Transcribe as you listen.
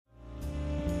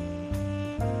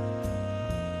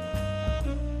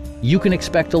You can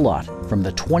expect a lot from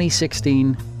the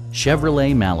 2016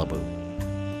 Chevrolet Malibu.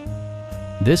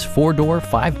 This four-door,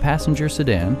 five-passenger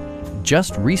sedan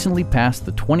just recently passed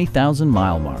the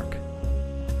 20,000-mile mark.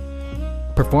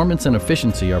 Performance and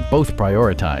efficiency are both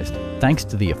prioritized thanks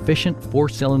to the efficient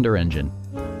four-cylinder engine.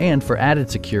 And for added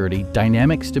security,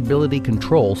 dynamic stability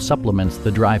control supplements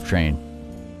the drivetrain.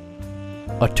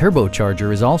 A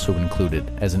turbocharger is also included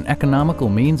as an economical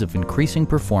means of increasing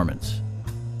performance.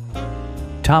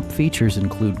 Top features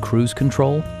include cruise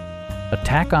control, a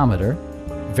tachometer,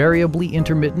 variably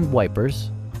intermittent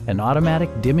wipers, an automatic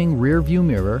dimming rear-view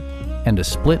mirror, and a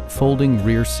split folding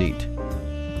rear seat.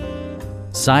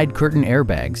 Side curtain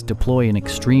airbags deploy in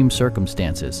extreme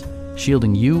circumstances,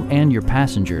 shielding you and your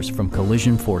passengers from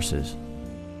collision forces.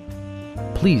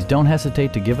 Please don't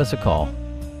hesitate to give us a call.